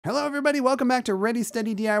Hello everybody, welcome back to Ready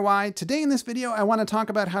Steady DIY. Today in this video, I want to talk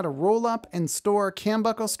about how to roll up and store cam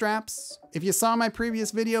buckle straps. If you saw my previous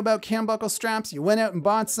video about cam buckle straps, you went out and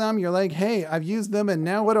bought some, you're like, hey, I've used them and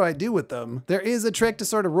now what do I do with them? There is a trick to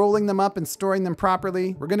sort of rolling them up and storing them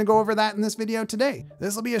properly. We're gonna go over that in this video today.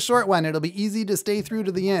 This will be a short one, it'll be easy to stay through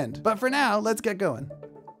to the end. But for now, let's get going.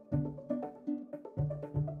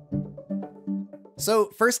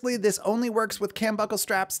 So firstly, this only works with cam buckle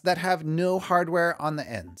straps that have no hardware on the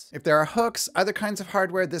ends. If there are hooks, other kinds of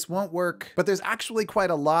hardware, this won't work, but there's actually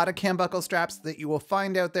quite a lot of cam buckle straps that you will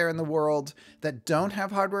find out there in the world that don't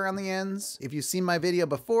have hardware on the ends. If you've seen my video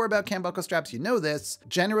before about cam buckle straps, you know this.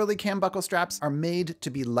 Generally, cam buckle straps are made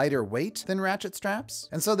to be lighter weight than ratchet straps,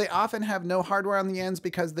 and so they often have no hardware on the ends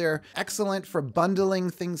because they're excellent for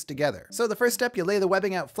bundling things together. So the first step, you lay the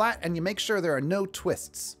webbing out flat and you make sure there are no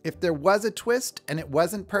twists. If there was a twist and it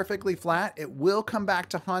wasn't perfectly flat, it will come back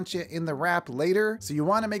to haunt you in the wrap later, so you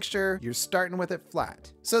want to make sure you're starting with it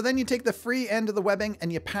flat. So then you take the free end of the webbing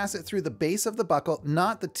and you pass it through the base of the buckle,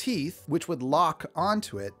 not the teeth, which would lock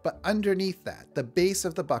onto it, but underneath that, the base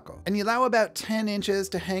of the buckle. And you allow about 10 inches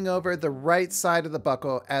to hang over the right side of the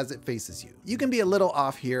buckle as it faces you. You can be a little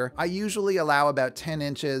off here. I usually allow about 10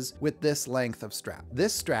 inches with this length of strap.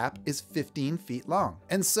 This strap is 15 feet long.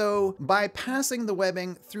 And so by passing the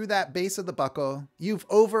webbing through that base of the buckle, you've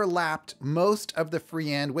overlapped most of the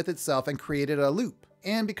free end with itself and created a loop.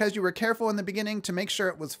 And because you were careful in the beginning to make sure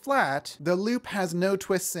it was flat, the loop has no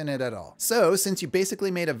twists in it at all. So since you basically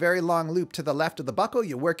made a very long loop to the left of the buckle,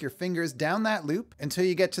 you work your fingers down that loop until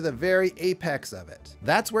you get to the very apex of it.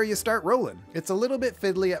 That's where you start rolling. It's a little bit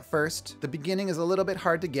fiddly at first. The beginning is a little bit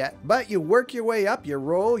hard to get, but you work your way up, you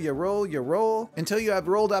roll, you roll, you roll, until you have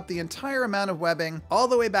rolled up the entire amount of webbing all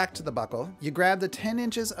the way back to the buckle. You grab the 10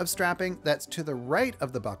 inches of strapping that's to the right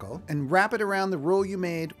of the buckle and wrap it around the roll you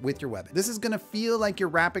made with your webbing. This is gonna feel like you're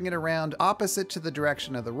wrapping it around opposite to the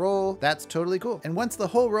direction of the roll. That's totally cool. And once the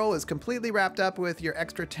whole roll is completely wrapped up with your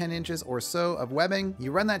extra 10 inches or so of webbing,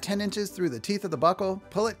 you run that 10 inches through the teeth of the buckle,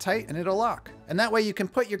 pull it tight, and it'll lock. And that way you can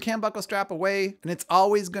put your cam buckle strap away and it's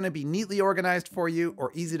always going to be neatly organized for you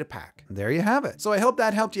or easy to pack. And there you have it. So I hope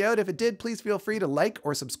that helped you out. If it did, please feel free to like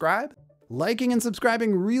or subscribe. Liking and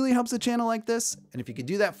subscribing really helps a channel like this, and if you could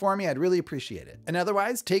do that for me, I'd really appreciate it. And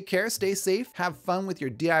otherwise, take care, stay safe, have fun with your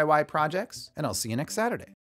DIY projects, and I'll see you next Saturday.